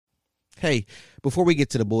Hey, before we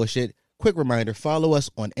get to the bullshit, quick reminder, follow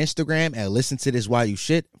us on Instagram at Listen to This While You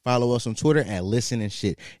Shit. Follow us on Twitter at Listen and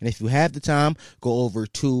Shit. And if you have the time, go over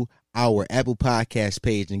to our Apple Podcast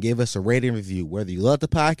page and give us a rating review, whether you love the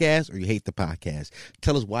podcast or you hate the podcast.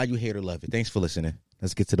 Tell us why you hate or love it. Thanks for listening.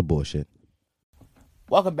 Let's get to the bullshit.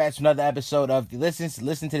 Welcome back to another episode of the Listen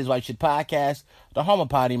to This White Shit podcast, the home of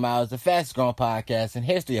Potty Miles, the fastest growing podcast in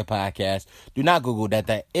history of podcasts. Do not Google that.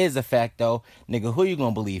 That is a fact, though. Nigga, who you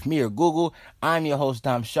gonna believe, me or Google? I'm your host,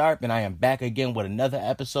 Tom Sharp, and I am back again with another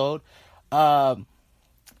episode. Avid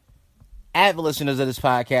listeners of this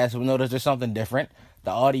podcast will notice there's something different.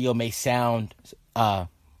 The audio may sound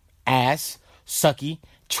ass, sucky,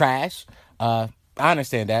 trash. I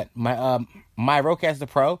understand that. My Rodecaster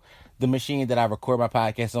Pro, the machine that I record my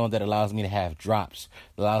podcast on, that allows me to have drops,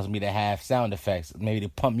 allows me to have sound effects, maybe to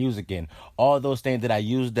pump music in, all those things that I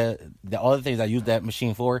use all the things I use that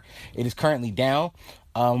machine for, it is currently down.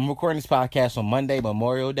 I'm recording this podcast on Monday,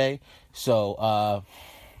 Memorial Day, so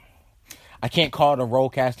I can't call the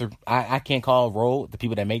Rodecaster. I can't call Rode, the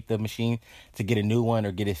people that make the machine, to get a new one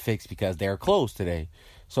or get it fixed because they're closed today.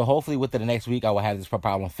 So hopefully within the next week I will have this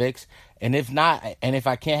problem fixed. And if not, and if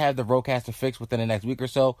I can't have the Rodecaster fixed within the next week or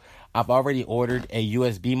so, I've already ordered a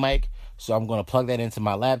USB mic. So I'm going to plug that into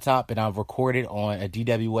my laptop and I'll record it on a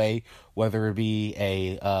DWA, whether it be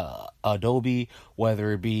a Adobe,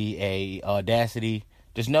 whether it be a Audacity.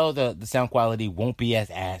 Just know the sound quality won't be as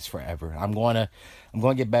ass forever. I'm going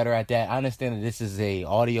to get better at that. I understand that this is a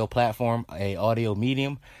audio platform, a audio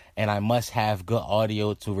medium, and I must have good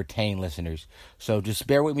audio to retain listeners. So just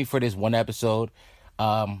bear with me for this one episode.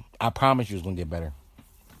 I promise you it's going to get better.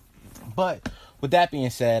 But with that being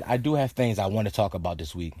said, I do have things I want to talk about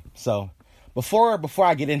this week. So before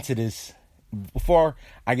I get into this, before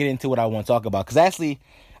I get into what I want to talk about, because actually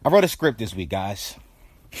I wrote a script this week, guys.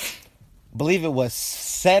 Believe it was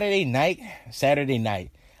Saturday night,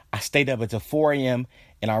 I stayed up until 4 a.m.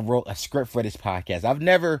 and I wrote a script for this podcast. I've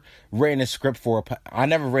never written a script for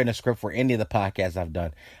any of the podcasts I've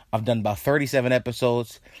done. I've done about 37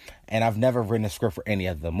 episodes, and I've never written a script for any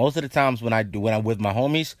of them. Most of the times when I'm with my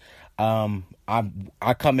homies,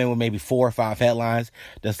 I come in with maybe 4 or 5 headlines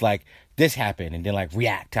that's like, this happened, and then like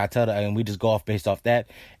react. And we just go off based off that.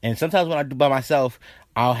 And sometimes when I do by myself,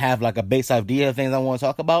 I'll have like a base idea of things I want to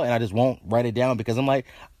talk about, and I just won't write it down because I'm like,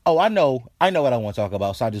 oh, I know what I want to talk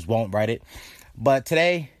about, so I just won't write it. But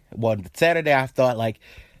Saturday, I thought, like,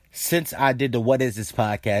 since I did the What Is This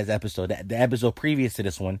Podcast episode, the episode previous to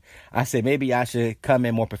this one, I said maybe I should come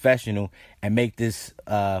in more professional and make this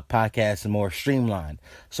podcast more streamlined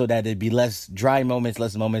so that it'd be less dry moments,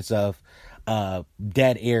 less moments of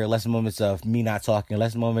dead air, less moments of me not talking,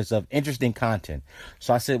 less moments of interesting content.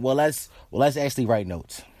 So I said, let's actually write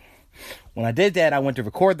notes. When I did that, I went to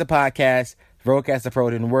record the podcast. Rodecaster Pro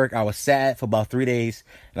didn't work. I was sad for about 3 days,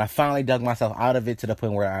 and I finally dug myself out of it to the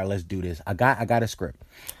point where, all right, let's do this. I got a script.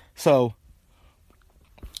 So,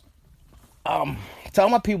 tell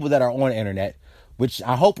my people that are on the internet, which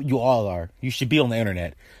I hope you all are. You should be on the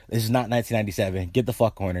internet. This is not 1997. Get the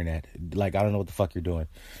fuck on the internet. Like, I don't know what the fuck you're doing.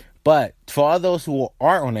 But for all those who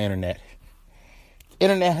aren't on the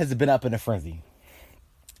internet has been up in a frenzy.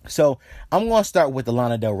 So I'm going to start with the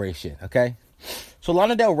Lana Del Rey shit, okay? So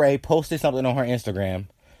Lana Del Rey posted something on her Instagram.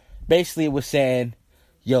 Basically, it was saying,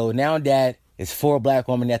 yo, now that it's 4 black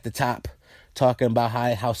women at the top talking about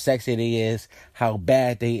how sexy they is, how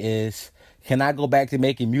bad they is, can I go back to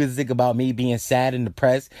making music about me being sad and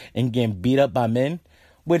depressed and getting beat up by men?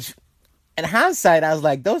 Which, in hindsight, I was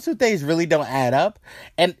like, those two things really don't add up.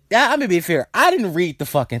 And I'm gonna be fair, I didn't read the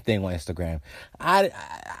fucking thing on Instagram. I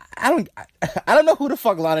don't know who the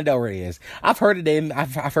fuck Lana Del Rey is. I've heard the name.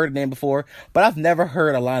 I've heard the name before, but I've never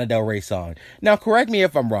heard a Lana Del Rey song. Now, correct me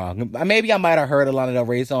if I'm wrong. Maybe I might have heard a Lana Del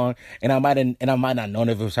Rey song, and I might not know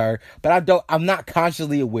if it was her. But I'm not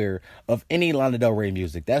consciously aware of any Lana Del Rey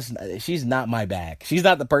music. She's not my bag. She's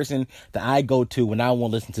not the person that I go to when I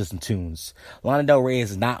want to listen to some tunes. Lana Del Rey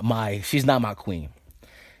she's not my queen.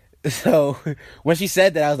 So when she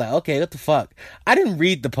said that, I was like, okay, what the fuck? I didn't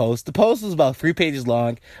read the post. The post was about 3 pages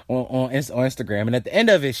long on Instagram, and at the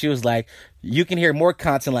end of it, she was like, "You can hear more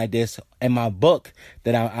content like this in my book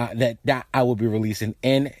that I will be releasing,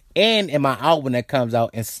 and in my album that comes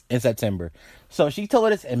out in September." So she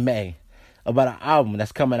told us in May about an album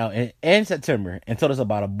that's coming out in September, and told us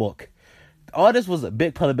about a book. All this was a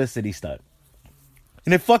big publicity stunt.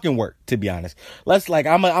 And it fucking worked, to be honest. I'm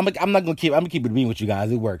gonna keep it being with you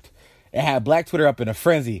guys. It worked. It had Black Twitter up in a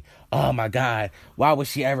frenzy. Oh my God, why would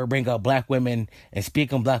she ever bring up black women and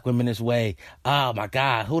speak on black women this way? Oh my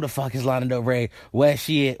God, who the fuck is Lana Del Rey? What has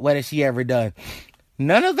she ever done?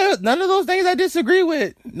 None of those things I disagree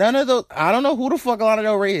with. None of those. I don't know who the fuck Lana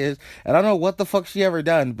Del Rey is, and I don't know what the fuck she ever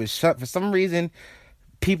done. But for some reason,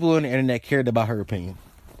 people on the internet cared about her opinion.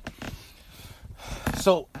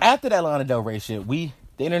 So after that Lana Del Rey shit, the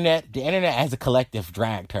internet as a collective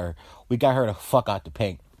dragged her. We got her the fuck out the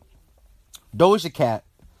paint. Doja Cat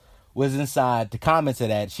was inside the comments of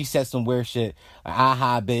that. She said some weird shit. Like,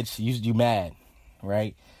 aha, bitch, you mad,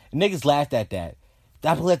 right? And niggas laughed at that.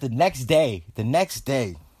 I believe the next day,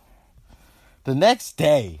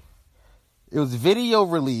 it was video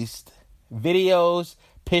released, videos,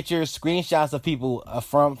 pictures, screenshots of people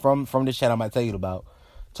from the chat I'm about to tell you about,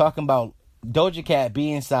 talking about Doja Cat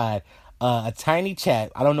being inside a tiny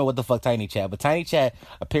chat. I don't know what the fuck tiny chat, but tiny chat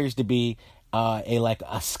appears to be a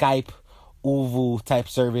Skype Uvu type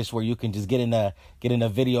service where you can just get in a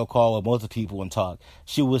video call with multiple people and talk.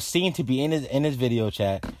 She was seen to be in his video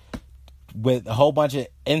chat with a whole bunch of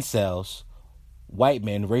incels, white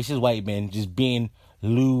men, racist white men, just being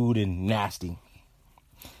lewd and nasty.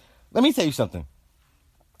 Let me tell you something.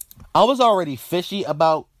 I was already fishy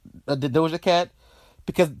about the Doja Cat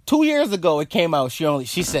because 2 years ago it came out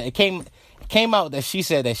it came out that she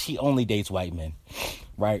said that she only dates white men,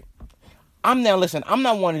 right? I'm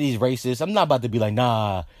not one of these racists. I'm not about to be like,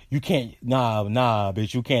 bitch, you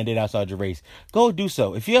can't date outside your race. Go do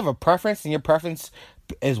so. If you have a preference and your preference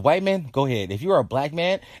is white men, go ahead. If you're a black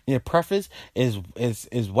man and your preference is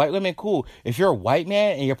white women, cool. If you're a white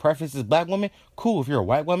man and your preference is black women, cool. If you're a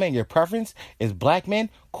white woman and your preference is black men,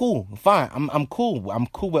 cool. Fine. I'm cool. I'm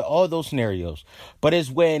cool with all those scenarios. But it's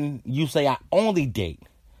when you say I only date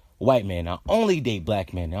white men, I only date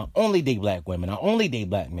black men, I only date black women, I only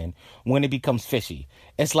date black men, when it becomes fishy.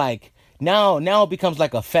 It's like now it becomes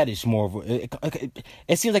like a fetish more of it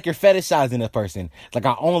seems like you're fetishizing a person. It's like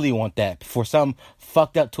I only want that for some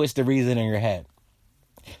fucked up twisted reason in your head.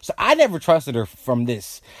 So I never trusted her from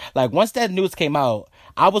this. Like once that news came out,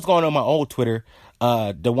 I was going on my old Twitter,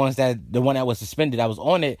 the one that was suspended. I was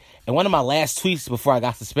on it, and one of my last tweets before I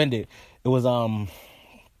got suspended, it was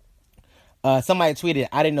somebody tweeted,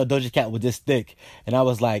 I didn't know Doja Cat was this thick. And I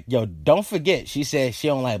was like, yo, don't forget, she said she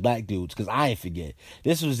don't like black dudes, because I ain't forget.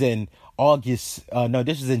 This was in this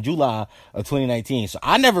was in July of 2019. So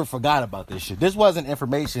I never forgot about this shit. This wasn't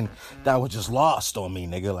information that was just lost on me,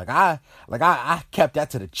 nigga. I kept that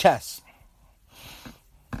to the chest.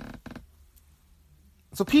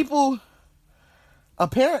 So people, I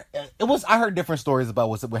heard different stories about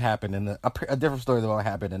what happened different stories about what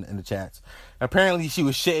happened in the chats. Apparently she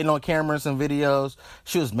was shitting on camera in some videos.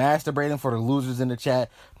 She was masturbating for the losers in the chat.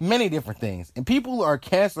 Many different things. And people are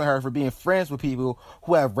canceling her for being friends with people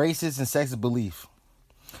who have racist and sexist belief.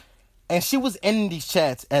 And she was in these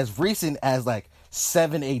chats as recent as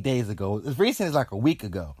 7-8 days ago. As recent as a week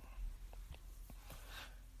ago.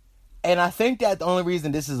 And I think that the only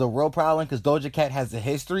reason this is a real problem, because Doja Cat has a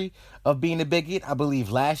history of being a bigot. I believe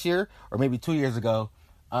last year, or maybe 2 years ago,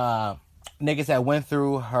 niggas that went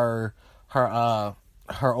through her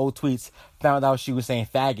old tweets found out she was saying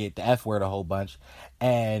faggot, the F word, a whole bunch.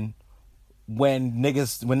 And when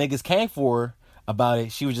niggas came for her about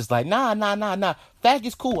it, she was just like, nah.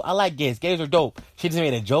 Faggot's cool. I like gays. Gays are dope. She just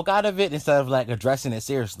made a joke out of it instead of addressing it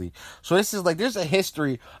seriously. So this is there's a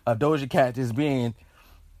history of Doja Cat just being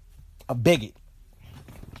a bigot.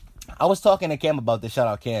 I was talking to Cam about this. Shout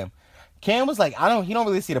out Cam. Cam was like, he don't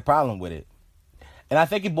really see the problem with it. And I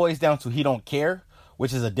think it boils down to he don't care,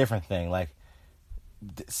 which is a different thing.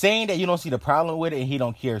 Saying that you don't see the problem with it and he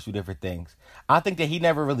don't care is two different things. I think that he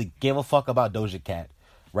never really gave a fuck about Doja Cat,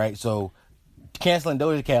 right? So canceling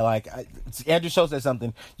Doja Cat, Andrew Schultz said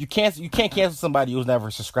something. You can't cancel somebody who's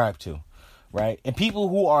never subscribed to, right? And people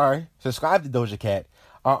who are subscribed to Doja Cat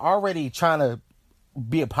are already trying to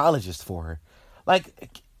be apologists for her. Let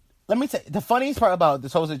me tell you, the funniest part about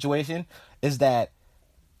this whole situation is that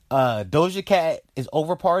Doja Cat is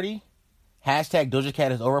over party, hashtag Doja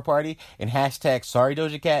Cat is over party, and hashtag sorry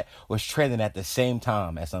Doja Cat was trending at the same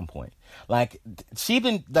time at some point. She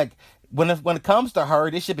been when it comes to her,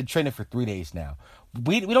 this shit been trending for 3 days now.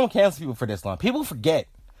 We don't cancel people for this long. People forget,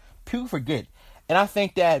 and I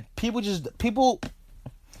think that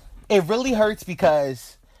it really hurts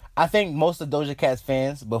because I think most of Doja Cat's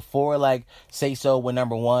fans, before Say So went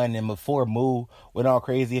number one and before Moo went all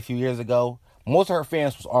crazy a few years ago, most of her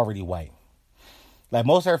fans was already white.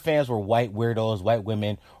 Most of her fans were white weirdos, white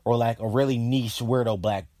women, or a really niche weirdo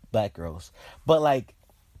black girls. But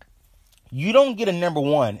you don't get a number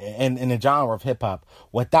one in the genre of hip hop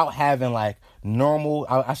without having normal,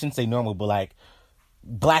 I shouldn't say normal, but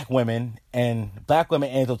black women in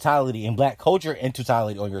totality and black culture in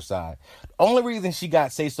totality on your side. The only reason she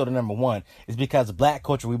got Say So to number one is because of black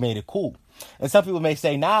culture. We made it cool. And some people may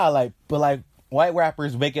say, nah, but white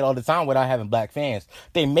rappers make it all the time without having black fans.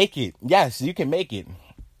 They make it. Yes, you can make it.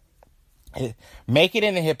 Make it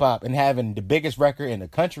in the hip hop and having the biggest record in the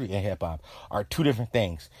country in hip hop are two different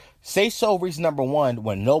things. Say So reached number one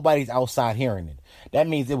when nobody's outside hearing it. That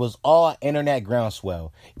means it was all internet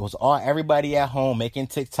groundswell. It was all everybody at home making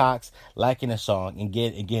TikToks, liking a song, and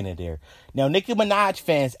getting it there. Now, Nicki Minaj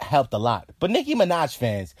fans helped a lot, but Nicki Minaj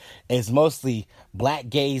fans is mostly black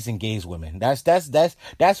gays and gays women. That's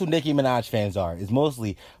who Nicki Minaj fans are. It's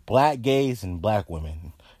mostly black gays and black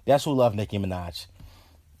women. That's who love Nicki Minaj.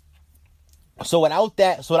 So without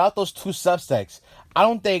those two subsects, I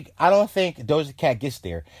don't think Doja Cat gets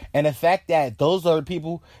there. And the fact that those are the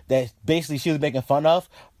people that basically she was making fun of,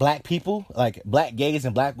 black people, like black gays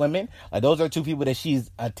and black women, like those are two people that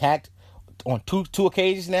she's attacked on two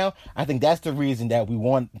occasions now. I think that's the reason that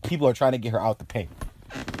people are trying to get her out the paint.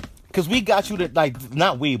 Because we got you to,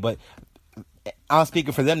 not we, but I'm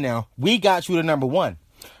speaking for them now. We got you to number one.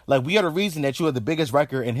 Like, we are the reason that you are the biggest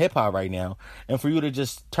record in hip-hop right now. And for you to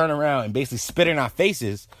just turn around and basically spit in our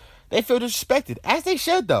faces, they feel disrespected. As they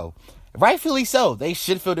should, though. Rightfully so. They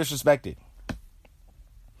should feel disrespected.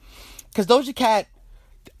 Because Doja Cat,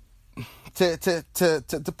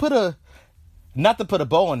 to put a... Not to put a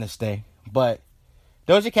bow on this thing, but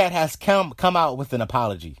Doja Cat has come out with an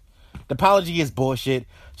apology. The apology is bullshit.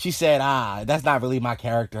 She said, that's not really my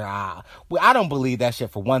character. Well, I don't believe that shit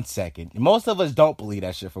for 1 second. Most of us don't believe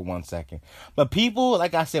that shit for 1 second. But people,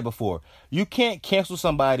 like I said before, you can't cancel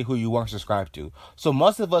somebody who you weren't subscribed to. So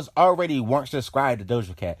most of us already weren't subscribed to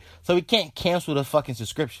Doja Cat. So we can't cancel the fucking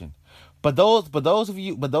subscription. But those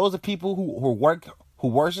of people who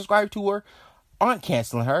were subscribed to her aren't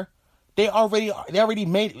canceling her. They already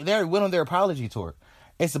went on their apology tour.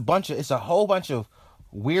 It's a whole bunch of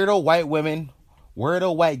weirdo white women,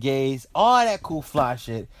 weirdo white gays, all that cool fly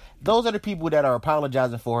shit. Those are the people that are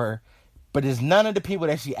apologizing for her, but it's none of the people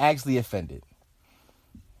that she actually offended.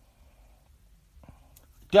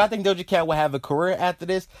 Do I think Doja Cat will have a career after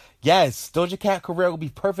this? Yes, Doja Cat career will be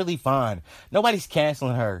perfectly fine. Nobody's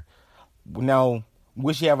canceling her. Now,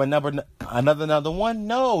 will she have another one?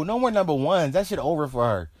 No more number ones. That shit over for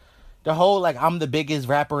her. The whole, I'm the biggest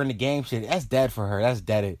rapper in the game shit, that's dead for her. That's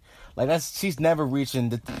dead. She's never reaching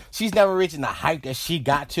the hype that she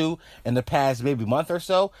got to in the past maybe month or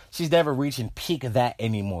so. She's never reaching peak of that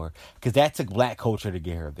anymore. Because that took black culture to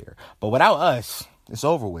get her there. But without us, it's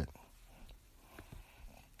over with.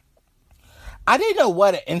 I didn't know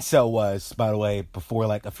what an incel was, by the way, before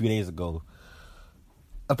a few days ago.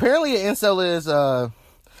 Apparently an incel is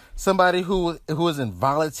somebody who is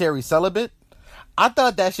involuntary celibate. I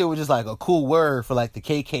thought that shit was just a cool word for the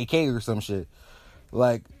KKK or some shit.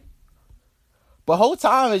 But whole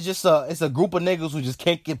time it's a group of niggas who just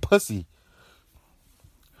can't get pussy.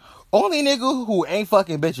 Only nigga who ain't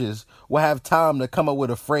fucking bitches will have time to come up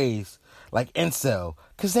with a phrase like incel.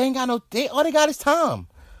 Cause they ain't got all they got is time.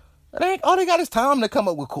 All they got is time to come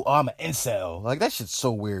up with cool, I'm an incel. That shit's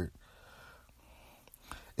so weird.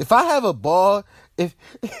 If I have a ball, if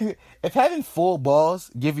having full balls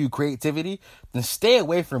give you creativity, then stay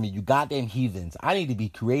away from me, you goddamn heathens. I need to be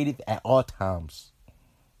creative at all times.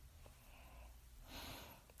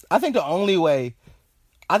 I think the only way,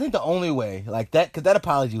 because that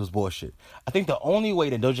apology was bullshit. I think the only way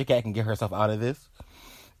that Doja Cat can get herself out of this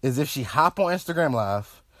is if she hop on Instagram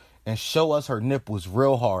Live and show us her nipples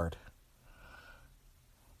real hard.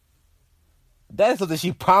 That is something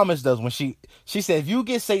she promised us when she said, if you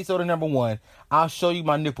get Say So to number one, I'll show you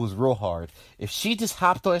my nipples real hard. If she just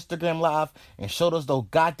hopped on Instagram Live and showed us those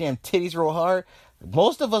goddamn titties real hard,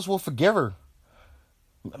 most of us will forgive her.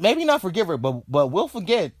 Maybe not forgive her, but we'll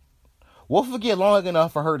forget. We'll forget long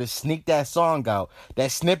enough for her to sneak that song out,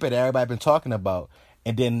 that snippet that everybody been talking about.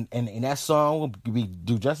 And then and that song will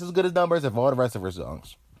do just as good as numbers as all the rest of her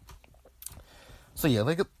songs. So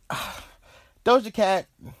yeah, Doja Cat,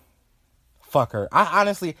 fuck her. I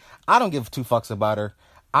honestly don't give two fucks about her.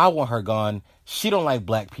 I want her gone. She don't like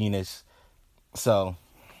black penis. So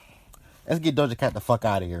let's get Doja Cat the fuck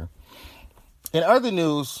out of here. In other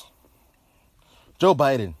news, Joe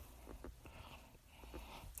Biden.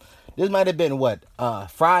 This might have been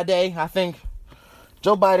Friday, I think.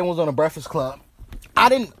 Joe Biden was on the Breakfast Club. I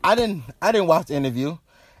didn't watch the interview.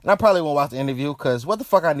 And I probably won't watch the interview because what the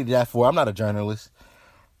fuck I needed that for? I'm not a journalist.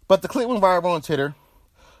 But the clip went viral on Twitter.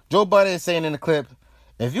 Joe Biden is saying in the clip,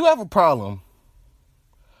 if you have a problem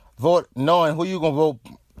knowing who you gonna vote,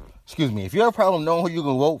 if you have a problem knowing who you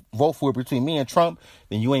gonna vote for between me and Trump,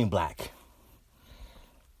 then you ain't black.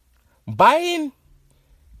 Biden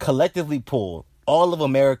collectively pulled all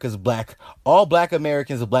black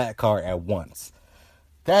Americans' black card at once.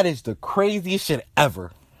 That is the craziest shit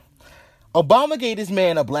ever. Obama gave this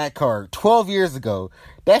man a black card 12 years ago.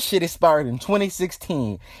 That shit expired in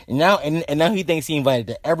 2016. And now he thinks he invited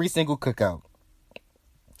to every single cookout.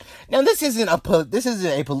 Now, this isn't a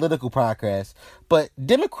political podcast, but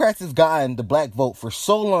Democrats have gotten the black vote for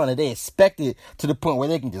so long that they expect it to the point where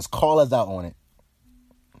they can just call us out on it.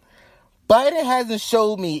 Biden hasn't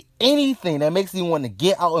showed me anything that makes me want to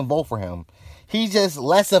get out and vote for him. He's just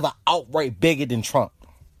less of an outright bigot than Trump.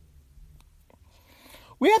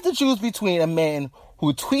 We have to choose between a man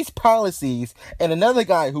who tweets policies and another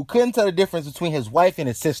guy who couldn't tell the difference between his wife and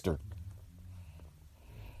his sister.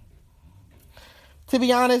 To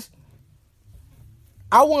be honest,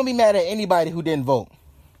 I wouldn't be mad at anybody who didn't vote.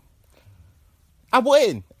 I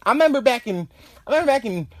wouldn't. I remember back in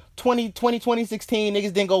 2016,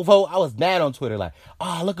 niggas didn't go vote. I was mad on Twitter, like,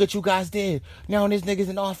 oh, look what you guys did. Now this nigga's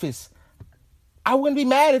in office. I wouldn't be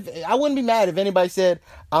mad if anybody said,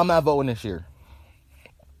 I'm not voting this year.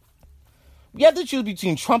 We have to choose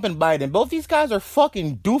between Trump and Biden. Both these guys are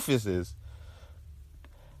fucking doofuses.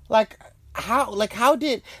 We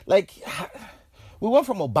went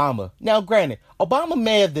from Obama. Now, granted, Obama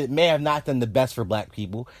may have not done the best for black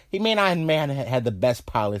people. He may not have had the best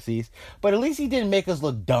policies, but at least he didn't make us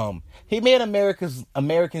look dumb. He made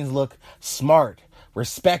Americans look smart,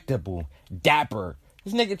 respectable, dapper.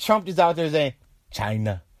 This nigga Trump is out there saying,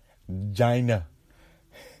 China. And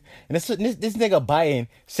this nigga Biden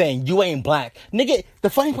saying, you ain't black. Nigga, the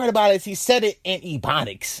funny part about it is he said it in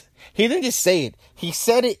Ebonics. He didn't just say it. He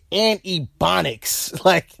said it in Ebonics.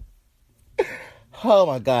 Like, oh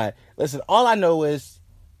my God. Listen, all I know is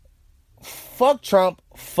fuck Trump,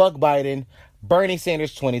 fuck Biden, Bernie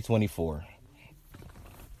Sanders 2024.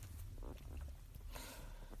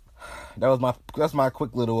 That's my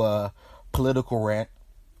quick little political rant.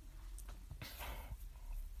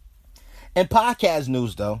 And podcast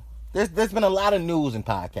news though. There's been a lot of news in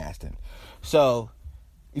podcasting. So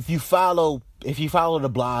if you follow the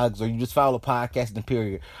blogs or you just follow podcasting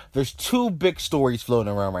period, there's 2 big stories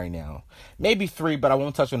floating around right now. Maybe 3, but I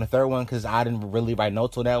won't touch on the third one because I didn't really write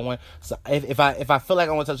notes on that one. So if I feel like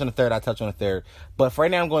I want to touch on the third, I'll touch on the third. But for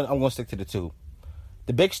right now, I'm going to stick to the 2.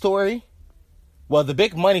 The big story, the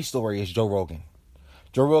big money story is Joe Rogan.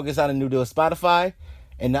 Joe Rogan signed a new deal with Spotify.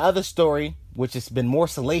 And the other story, which has been more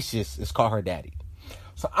salacious, is Call Her Daddy.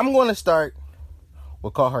 So I'm going to start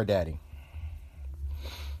with Call Her Daddy.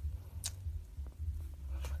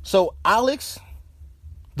 So Alex,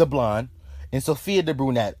 the blonde, and Sophia the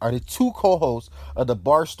brunette are the 2 co-hosts of the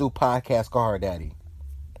Barstool podcast Call Her Daddy.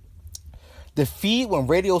 The feed went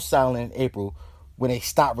radio silent in April when they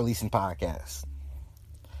stopped releasing podcasts.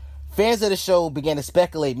 Fans of the show began to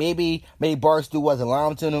speculate maybe Barstool wasn't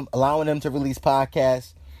allowing them to release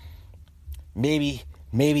podcasts. Maybe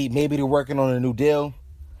they're working on a new deal.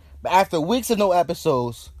 But after weeks of no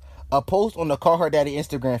episodes, a post on the Call Her Daddy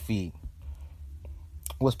Instagram feed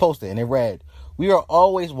was posted, and it read, "We are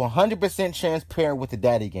always 100% transparent with the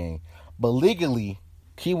Daddy Gang, but legally,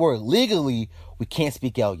 keyword legally, we can't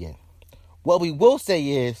speak out yet. What we will say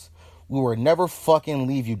is, we will never fucking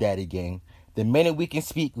leave you, Daddy Gang. The minute we can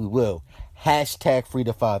speak, we will. Hashtag free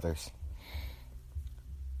the fathers."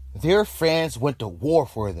 Their fans went to war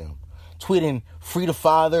for them, tweeting free the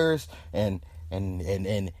fathers and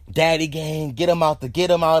Daddy Gang, get them out of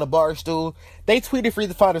Barstool. They tweeted free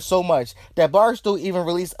the fathers so much that Barstool even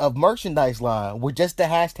released a merchandise line with just the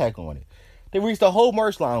hashtag on it. They released a whole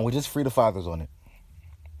merch line with just free the fathers on it.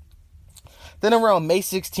 Then around May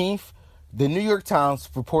 16th, the New York Times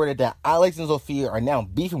reported that Alex and Sophia are now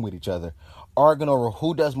beefing with each other, arguing over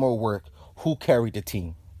who does more work, who carried the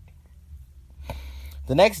team.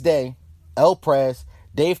 The next day, El Prez,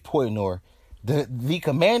 Dave Portnoy, the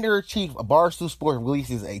commander-in-chief of Barstool Sports,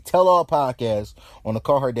 releases a tell-all podcast on the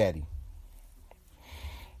Call Her Daddy.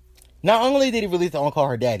 Not only did he release it on Call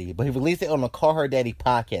Her Daddy, but he released it on the Call Her Daddy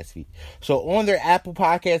podcast feed. So on their Apple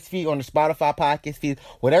podcast feed, on the Spotify podcast feed,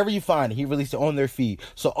 whatever you find, he released it on their feed.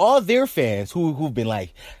 So all their fans who've been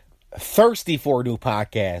like thirsty for a new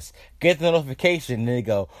podcast get the notification and they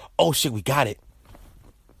go, oh shit, we got it.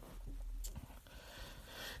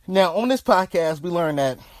 Now on this podcast, we learned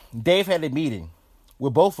that Dave had a meeting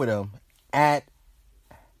with both of them at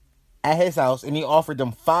his house, and he offered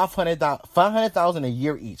them $500,000 a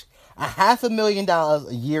year each, $500,000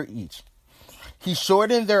 a year each. He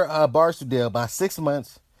shortened their Barstool deal by 6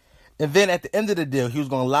 months, and then at the end of the deal, he was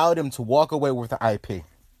going to allow them to walk away with the IP.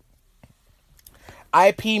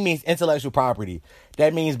 IP means intellectual property.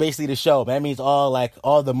 that means basically the show. That means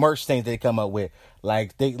all the merch things they come up with.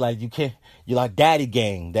 You like Daddy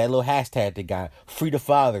Gang, that little hashtag they got, Free the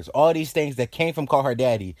Fathers, all these things that came from Call Her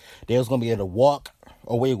Daddy, they was gonna be able to walk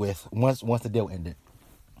away with once the deal ended.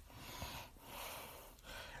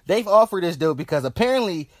 They've offered this deal because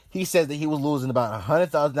apparently he says that he was losing about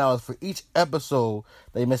 $100,000 for each episode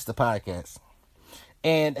they missed the podcast.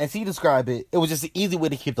 And as he described it, it was just an easy way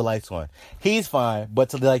to keep the lights on. He's fine, but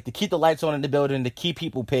to keep the lights on in the building, to keep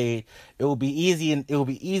people paid, it will be easy, and it will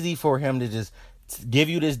be easy for him to just give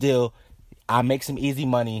you this deal. I make some easy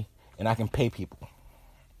money, and I can pay people.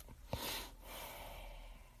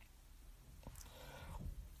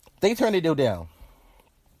 They turned the deal down,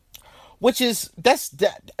 which is that's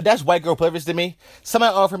white girl privilege to me.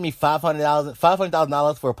 Somebody offered me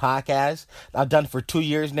 $500,000 for a podcast I've done for 2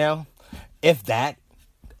 years now, if that.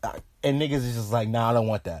 And niggas is just like, nah, I don't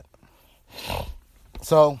want that.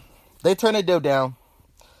 So, they turn the deal down.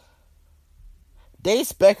 They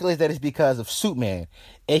speculate that it's because of Suitman,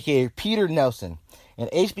 a.k.a. Peter Nelson, an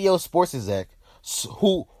HBO sports exec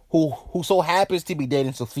who so happens to be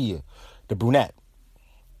dating Sophia, the brunette.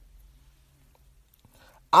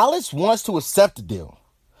 Alex wants to accept the deal.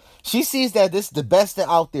 She sees that this is the best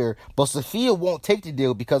out there, but Sophia won't take the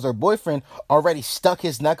deal because her boyfriend already stuck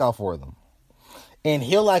his neck out for them. And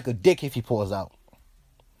he'll like a dick if he pulls out.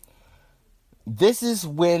 This is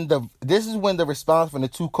when the response from the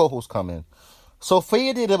two co-hosts come in.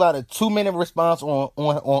 Sophia did about a 2-minute response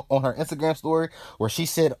on her Instagram story where she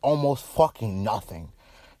said almost fucking nothing.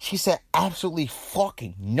 She said absolutely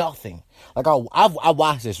fucking nothing. Like I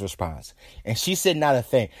watched this response and she said not a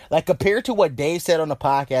thing. Like compared to what Dave said on the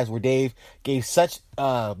podcast, where Dave gave such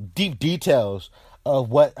deep details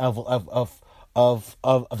of what of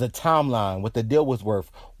the timeline, what the deal was worth,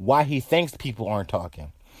 why he thinks people aren't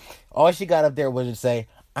talking. All she got up there was to say,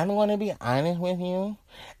 I'm going to be honest with you,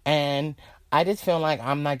 and I just feel like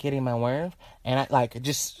I'm not getting my worth, and I like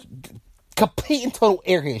just complete and total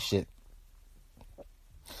airhead shit.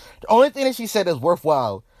 The only thing that she said is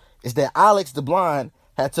worthwhile is that Alex the blonde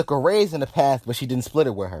had took a raise in the past, but she didn't split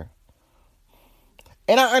it with her.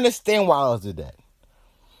 And I understand why Alex did that.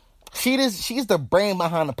 She's the brain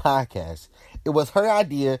behind the podcast. It was her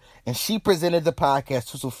idea, and she presented the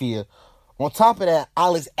podcast to Sophia. On top of that,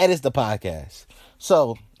 Alex edits the podcast.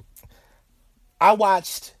 So, I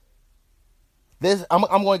watched this. I'm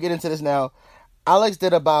going to get into this now. Alex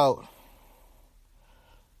did about...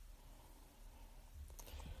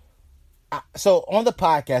 So, on the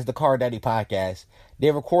podcast, the Car Daddy podcast,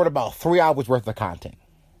 they record about 3 hours worth of content.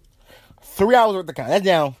 3 hours worth of content. That's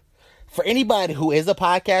now, for anybody who is a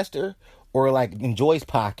podcaster or like enjoys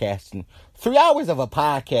podcasting, 3 hours of a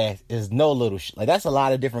podcast is no little shit. Like, that's a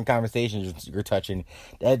lot of different conversations you're touching.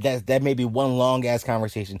 That may be one long ass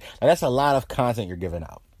conversation. Like, that's a lot of content you're giving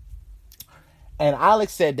out. And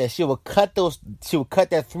Alex said that she would cut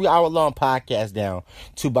that 3 hour long podcast down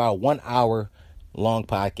to about 1 hour long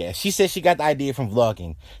podcast. She said she got the idea from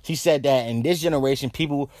vlogging. She said that in this generation,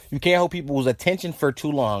 you can't hold people's attention for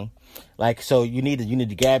too long. Like, so you need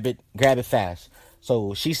to grab it fast.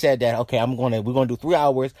 So she said that, okay, we're gonna do 3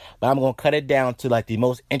 hours, but I'm gonna cut it down to like the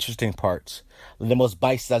most interesting parts, the most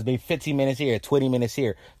bite size, maybe 15 minutes here, 20 minutes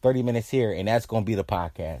here, 30 minutes here, and that's gonna be the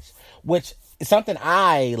podcast. Which is something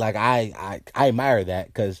I admire that,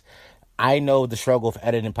 because I know the struggle of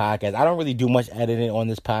editing podcasts. I don't really do much editing on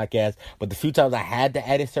this podcast, but the few times I had to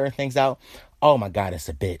edit certain things out, oh my God, it's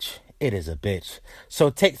a bitch. It is a bitch. So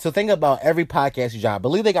think about every podcast you drop. I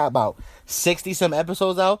believe they got about 60-some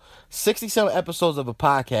episodes out. 60-some episodes of a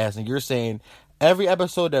podcast, and you're saying every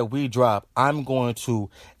episode that we drop, I'm going to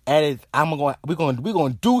edit. We're going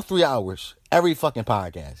to do 3 hours every fucking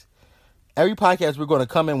podcast. Every podcast we're going to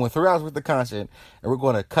come in with 3 hours worth of content, and we're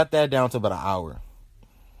going to cut that down to about an hour.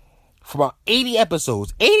 For about 80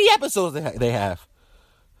 episodes. 80 episodes they have.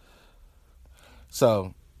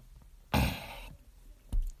 So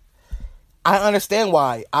I understand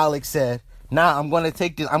why Alex said, nah, I'm going to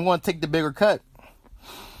take the bigger cut.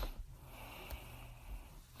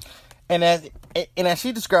 And as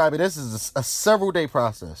she described it, this is a several day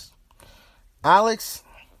process. Alex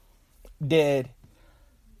did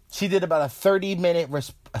about a 30-minute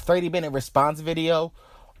response video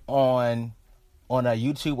on a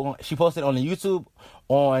YouTube. She posted on the YouTube,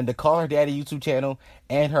 on the Call Her Daddy YouTube channel,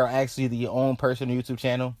 and her actually the own personal YouTube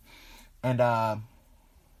channel. And I'm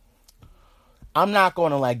not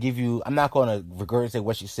going to regurgitate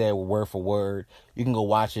what she said word for word. You can go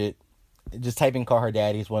watch it. Just type in Call Her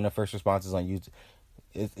Daddy. It's one of the first responses on YouTube.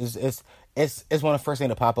 It's one of the first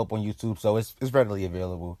things to pop up on YouTube, so it's readily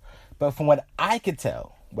available. But from what I could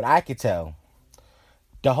tell,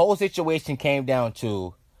 The whole situation came down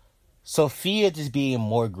to Sophia just being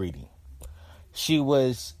more greedy. She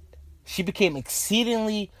became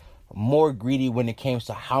exceedingly more greedy when it came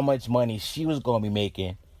to how much money she was going to be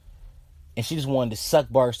making, and she just wanted to suck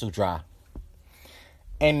Barstool dry.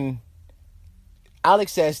 And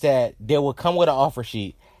Alex says that they will come with an offer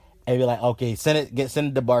sheet and be like, okay, send it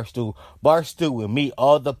to Barstool. Barstool will meet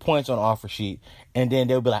all the points on the offer sheet, and then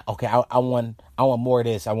they'll be like, okay, I want more of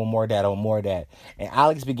this, I want more of that, I want more of that. And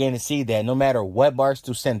Alex began to see that no matter what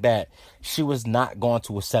Barstool sent back, she was not going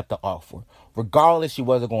to accept the offer. Regardless, she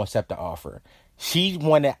wasn't going to accept the offer. She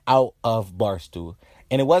wanted out of Barstool.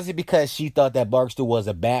 And it wasn't because she thought that Barstool was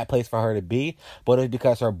a bad place for her to be, but it was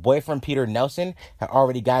because her boyfriend, Peter Nelson, had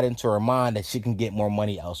already got into her mind that she can get more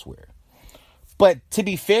money elsewhere. But to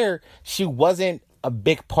be fair, she wasn't a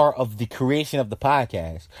big part of the creation of the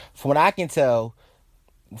podcast. From what I can tell,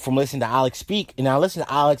 from listening to Alex speak, and I listen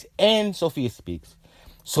to Alex and Sophia speaks.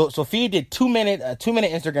 So Sophia did 2-minute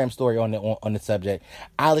Instagram story on the subject.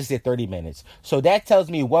 Alex did 30 minutes. So that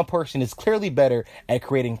tells me one person is clearly better at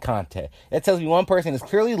creating content. That tells me one person is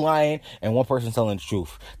clearly lying and one person telling the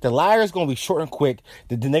truth. The liar is going to be short and quick.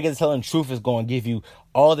 The nigga that's telling the truth is going to give you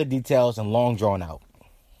all the details and long drawn out.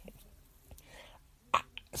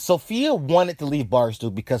 Sophia wanted to leave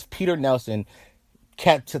Barstool because Peter Nelson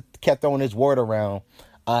kept throwing his word around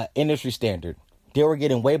industry standard. They were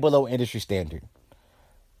getting way below industry standard.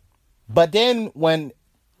 But then when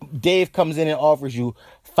Dave comes in and offers you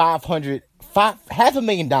 $500,000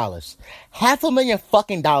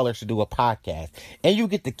 fucking dollars to do a podcast, and you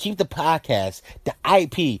get to keep the podcast, the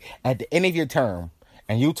IP, at the end of your term,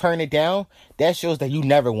 and you turn it down, that shows that you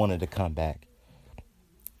never wanted to come back.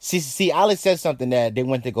 See, Alex said something that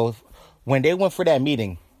when they went for that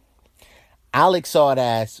meeting, Alex saw it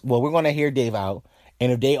as, well, we're going to hear Dave out,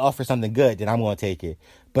 and if they offer something good, then I'm going to take it.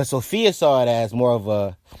 But Sophia saw it as more of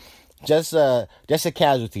a, just a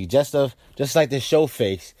casualty, just like the show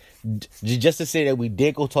face, just to say that we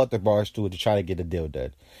did go talk to Barstool to try to get a deal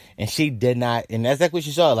done. And she did not, and that's like what she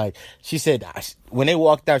saw. Like, she said, when they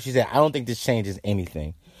walked out, she said, I don't think this changes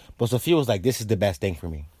anything. But Sophia was like, this is the best thing for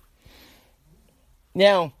me.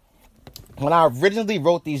 Now, when I originally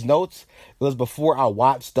wrote these notes, it was before I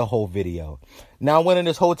watched the whole video. Now, I went in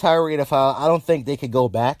this whole tirade of how I don't think they could go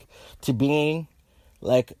back to being,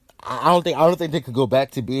 like, I don't think they could go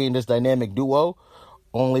back to being this dynamic duo,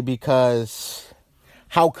 only because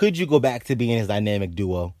how could you go back to being this dynamic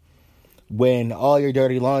duo when all your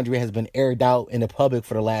dirty laundry has been aired out in the public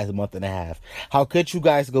for the last month and a half? How could you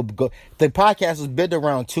guys go? The podcast was built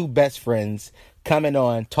around two best friends coming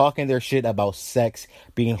on, talking their shit about sex,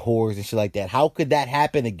 being whores and shit like that. How could that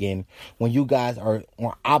happen again when you guys are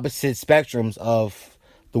on opposite spectrums of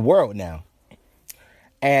the world now?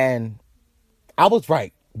 And I was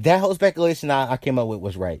right. That whole speculation I came up with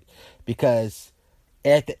was right. Because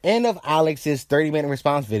at the end of Alex's 30-minute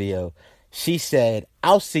response video, she said,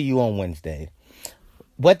 I'll see you on Wednesday.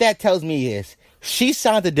 What that tells me is she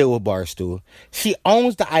signed the deal with Barstool. She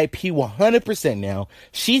owns the IP 100% now.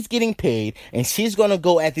 She's getting paid, and she's gonna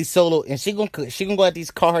go at these solo, and she gonna go at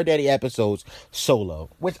these Call Her Daddy episodes solo,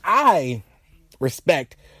 which I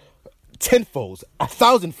respect tenfolds,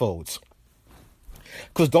 1,000-folds.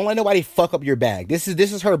 Because don't let nobody fuck up your bag. This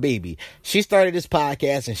is her baby. She started this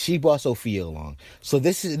podcast and she brought Sophia along. So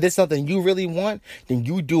this is something you really want, then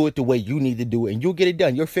you do it the way you need to do it, and you'll get it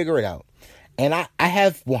done. You'll figure it out. And I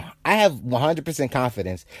have 100%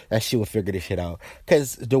 confidence that she will figure this shit out.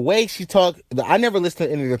 Because the way she talked, I never listened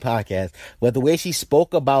to any of her podcasts, but the way she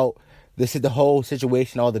spoke about the whole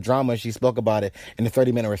situation, all the drama, she spoke about it in the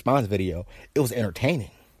 30-minute response video, it was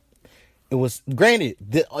entertaining. It was, granted,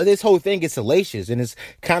 this whole thing is salacious and it's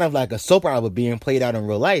kind of like a soap opera being played out in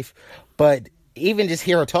real life. But even just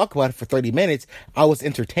hear her talk about it for 30 minutes, I was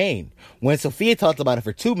entertained. When Sophia talked about it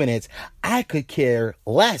for 2 minutes, I could care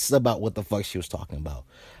less about what the fuck she was talking about.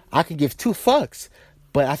 I could give two fucks.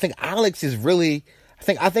 But I think Alex is really,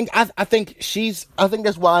 I think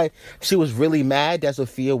that's why she was really mad that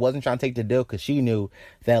Sophia wasn't trying to take the deal, because she knew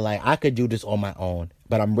that, like, I could do this on my own.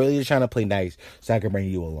 But I'm really just trying to play nice so I can bring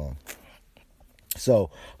you along.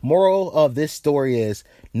 So, moral of this story is,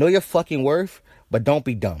 know your fucking worth, but don't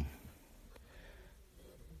be dumb.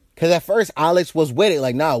 Because at first, Alex was with it,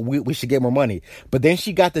 like, nah, we should get more money. But then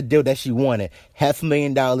she got the deal that she wanted.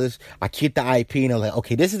 $500,000, I keep the IP, and I'm like,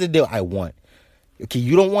 okay, this is the deal I want. Okay,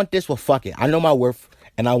 you don't want this? Well, fuck it. I know my worth,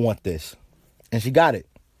 and I want this. And she got it.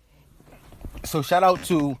 So, shout out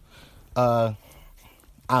to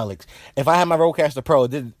Alex. If I had my Rodecaster Pro,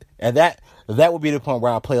 and that would be the point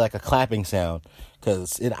where I play like a clapping sound,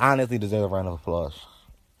 because it honestly deserves a round of applause.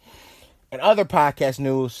 In other podcast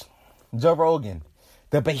news, Joe Rogan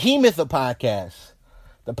the behemoth of podcasts,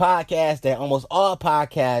 the podcast that almost all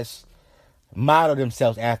podcasts model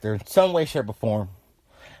themselves after in some way, shape, or form,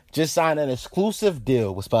 just signed an exclusive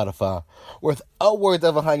deal with Spotify worth upwards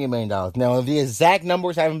of $100 million. Now, the exact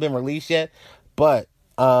numbers haven't been released yet, but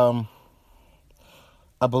I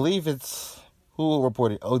believe it's who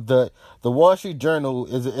reported. Oh, the Wall Street Journal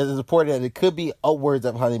is reported that it could be upwards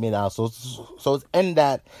of $100 million. So it's in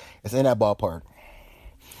that ballpark.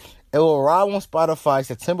 It will arrive on Spotify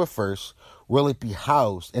September 1st. Will it be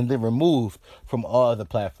housed and then removed from all other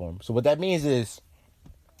platforms? So what that means is,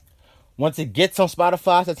 once it gets on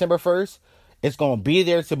Spotify September 1st, it's going to be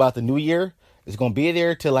there to about the new year. It's going to be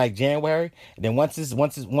there till like January. And then once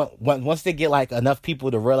they get like enough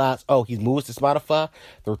people to realize, oh, he's moved to Spotify,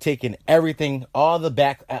 they're taking everything, all the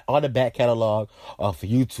back catalog of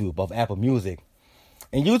YouTube, of Apple Music.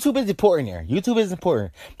 And YouTube is important there. YouTube is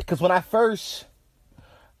important because when I first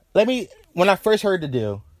heard the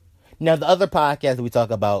deal, now the other podcast that we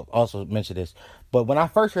talk about also mentioned this, but when I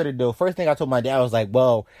first heard the deal, first thing I told my dad, I was like,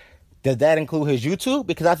 well, does that include his YouTube?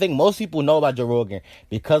 Because I think most people know about Joe Rogan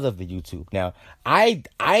because of the YouTube. Now, I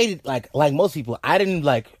like most people, I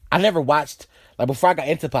never watched, like before I got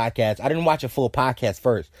into podcasts, I didn't watch a full podcast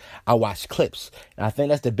first. I watched clips. And I think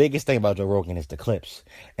that's the biggest thing about Joe Rogan is the clips.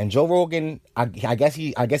 And Joe Rogan, I guess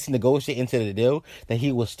he negotiated into the deal that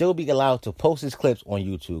he will still be allowed to post his clips on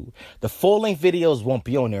YouTube. The full-length videos won't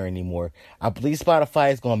be on there anymore. I believe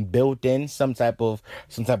Spotify is going to build in some type of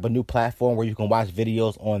new platform where you can watch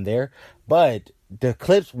videos on there. But the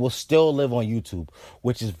clips will still live on YouTube,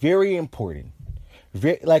 which is very important.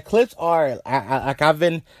 Like clips are,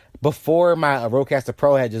 before my Rodecaster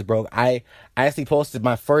Pro had just broke, I actually posted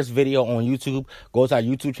my first video on YouTube. Go to our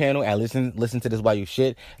YouTube channel and listen to this while you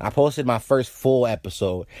shit. And I posted my first full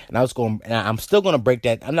episode, and I'm still gonna break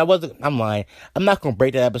that. I'm lying. I'm not gonna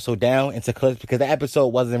break that episode down into clips because the episode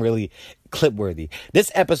wasn't really clip worthy. This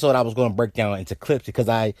episode I was gonna break down into clips because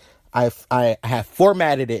I have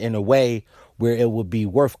formatted it in a way where it would be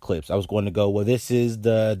worth clips. I was going to go, well, this is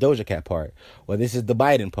the Doja Cat part. Well, this is the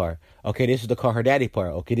Biden part. Okay, this is the Call Her Daddy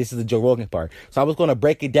part. Okay, this is the Joe Rogan part. So I was going to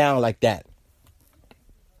break it down like that.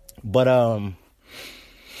 But,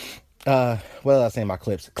 what was I saying about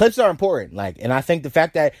clips? Clips are important. And I think the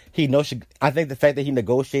fact that he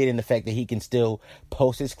negotiated and the fact that he can still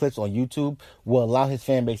post his clips on YouTube will allow his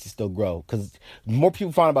fan base to still grow. Because more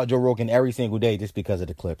people find about Joe Rogan every single day just because of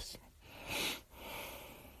the clips.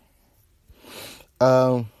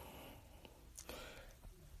 Now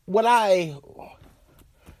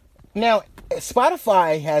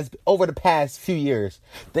Spotify has, over the past few years,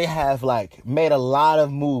 they have made a lot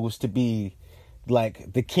of moves to be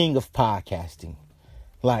the king of podcasting.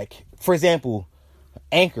 For example,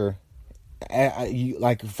 Anchor, you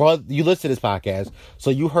listen to this podcast,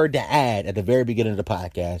 so you heard the ad at the very beginning of the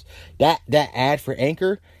podcast. That ad for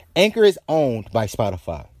Anchor is owned by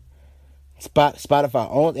Spotify. Spotify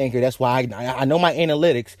owns Anchor. That's why I know my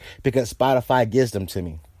analytics, because Spotify gives them to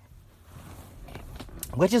me.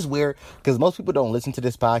 Which is weird because most people don't listen to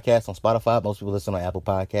this podcast on Spotify. Most people listen on Apple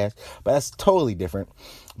Podcasts, but that's totally different.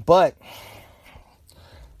 But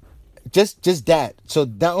just that. So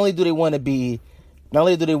not only do they want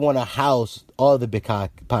to house all the big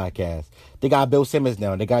podcasts. They got Bill Simmons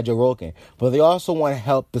now. They got Joe Rogan, but they also want to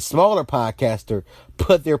help the smaller podcaster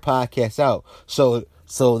put their podcasts out. So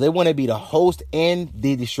they want to be the host and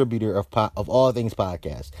the distributor of all things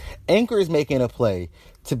podcast. Anchor is making a play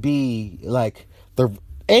to be Spotify's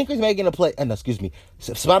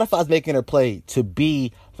making a play to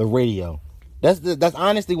be the radio. That's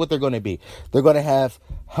honestly what they're going to be. They're going to have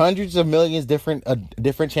hundreds of millions different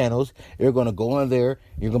channels. You're going to go on there.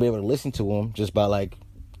 You're going to be able to listen to them just by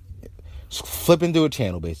flipping through a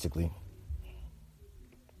channel, basically.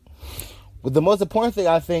 But the most important thing,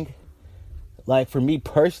 I think, for me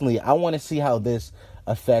personally, I want to see how this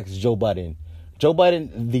affects Joe Budden.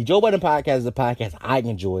 The Joe Budden podcast is a podcast I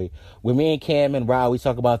enjoy. With me and Cam and Rob, we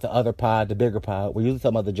talk about the other pod, the bigger pod. We usually talk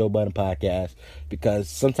about the Joe Budden podcast because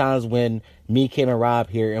sometimes when me, Cam, and Rob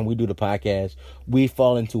here and we do the podcast, we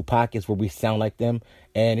fall into pockets where we sound like them.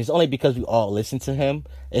 And it's only because we all listen to him.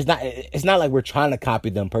 It's not like we're trying to copy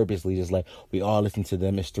them purposely. Just we all listen to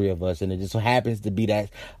them. It's three of us. And it just so happens to be that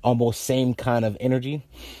almost same kind of energy.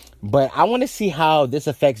 But I want to see how this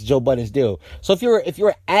affects Joe Budden's deal. So if you're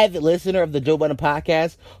an avid listener of the Joe Budden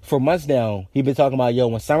podcast, for months now, he's been talking about,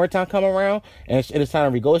 when summertime come around and it's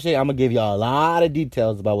time to negotiate, I'm going to give y'all a lot of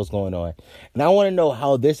details about what's going on. And I want to know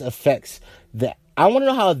how this affects I want to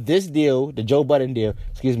know how this deal, the Joe Budden deal,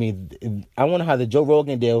 I want to know how the Joe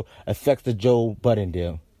Rogan deal affects the Joe Budden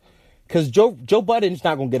deal. because Joe Budden's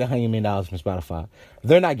not gonna get $100 million from Spotify.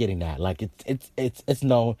 They're not getting that. Like it's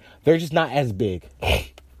known. They're just not as big.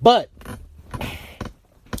 But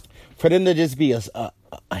for them to just be a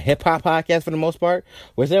hip hop podcast for the most part,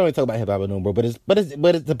 which they don't really talk about hip hop anymore, but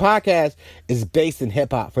the podcast is based in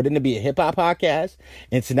hip hop. For them to be a hip hop podcast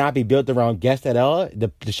and to not be built around guests at all,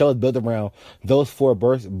 the show is built around those four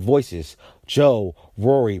voices: Joe,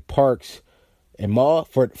 Rory, Parks, and Maul.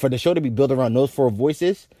 For the show to be built around those four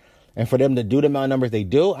voices, and for them to do the amount of numbers they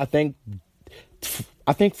do, I think for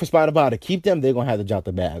Spotify to keep them, they're gonna have to drop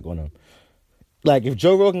the bag on them. Like, if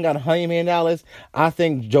Joe Rogan got $100 million, I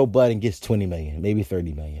think Joe Budden gets $20 million, maybe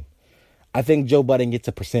 $30 million. I think Joe Budden gets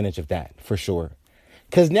a percentage of that, for sure.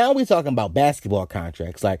 Because now we're talking about basketball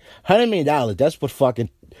contracts. Like, $100 million, that's what fucking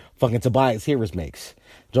Tobias Harris makes.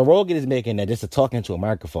 Joe Rogan is making that just to talk into a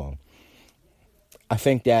microphone. I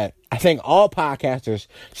think all podcasters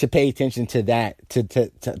should pay attention to that,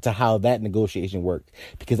 to how that negotiation works.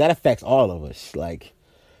 Because that affects all of us. Like,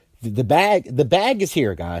 the bag is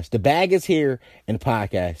here, guys. The bag is here in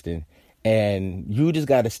podcasting, and you just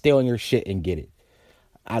got to stay on your shit and get it.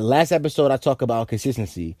 Last episode, I talked about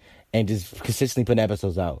consistency and just consistently putting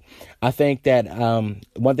episodes out. I think that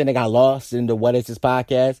one thing that got lost in the What Is This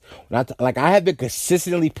podcast, I have been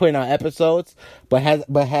consistently putting out episodes, but have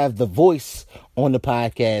the voice on the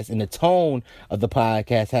podcast and the tone of the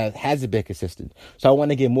podcast hasn't been consistent. So I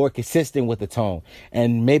want to get more consistent with the tone,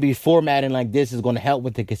 and maybe formatting like this is going to help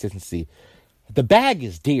with the consistency. The bag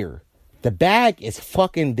is dear. The bag is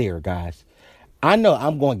fucking dear, guys. I know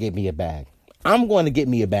I'm going to get me a bag. I'm going to get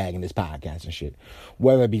me a bag in this podcast and shit.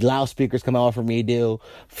 Whether it be loudspeakers come offer me a deal,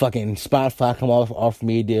 fucking Spotify come offer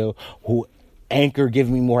me a deal, Anchor give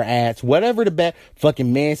me more ads, whatever the bag,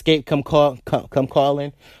 fucking Manscaped come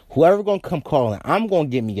calling, whoever gonna come calling, I'm gonna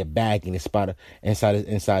get me a bag in this spot inside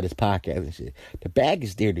this podcast and shit. The bag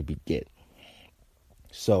is there to be get.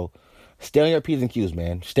 So stay on your P's and Q's,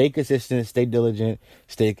 man. Stay consistent, stay diligent,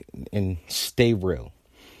 stay real.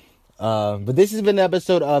 But this has been an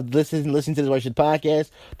episode of Listen to This Why You Should podcast,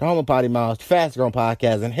 the home of Potty Miles, the fastest growing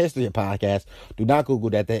podcast in history of podcasts. Do not Google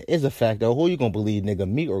that. That is a fact, though. Who you gonna believe, nigga?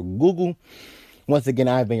 Me or Google? Once again,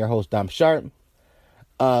 I've been your host, Dom Sharp.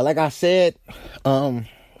 Like I said, the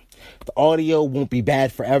audio won't be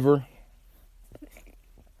bad forever.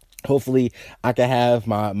 Hopefully, I can have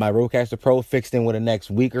my Rodecaster Pro fixed in within the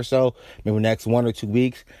next week or so, maybe next 1 or 2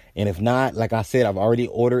 weeks. And if not, like I said, I've already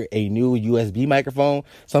ordered a new USB microphone,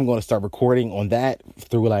 so I'm going to start recording on that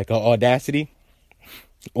through like Audacity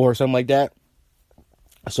or something like that.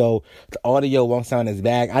 So the audio won't sound as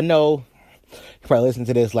bad. I know you probably listen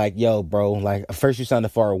to this like, yo, bro, like at first you sounded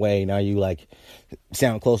far away, now you like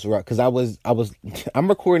sound closer up. Because I'm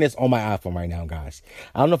recording this on my iPhone right now, guys.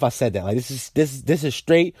 I don't know if I said that. Like this is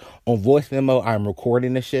straight on voice memo. I'm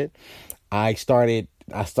recording this shit. I started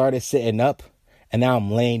sitting up, and now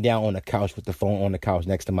I'm laying down on the couch with the phone on the couch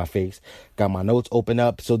next to my face. Got my notes open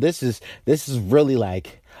up. So this is really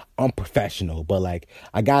like unprofessional, but like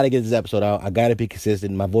I gotta get this episode out. I gotta be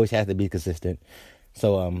consistent. My voice has to be consistent.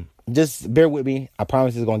 So just bear with me. I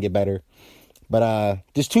promise it's gonna get better. But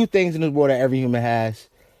there's two things in this world that every human has: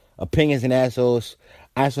 opinions and assholes.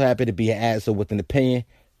 I so happen to be an asshole with an opinion.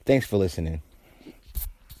 Thanks for listening.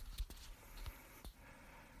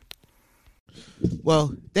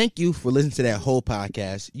 Well, thank you for listening to that whole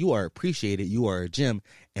podcast. You are appreciated. You are a gem,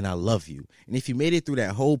 and I love you. And if you made it through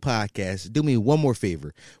that whole podcast, do me one more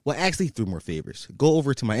favor. Well, actually, 3 more favors. Go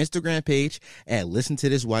over to my Instagram page at Listen to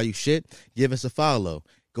This While You Shit. Give us a follow.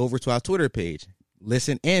 Go over to our Twitter page.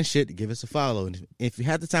 Listen and Shit. Give us a follow. And if you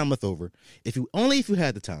had the time left over, if you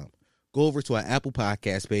had the time, go over to our Apple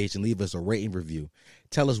Podcast page and leave us a rating review.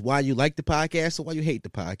 Tell us why you like the podcast or why you hate the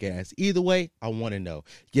podcast. Either way, I want to know.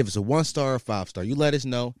 Give us a 1-star or 5-star. You let us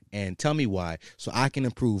know and tell me why so I can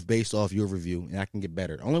improve based off your review and I can get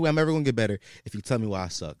better. The only way I'm ever going to get better if you tell me why I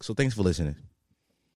suck. So thanks for listening.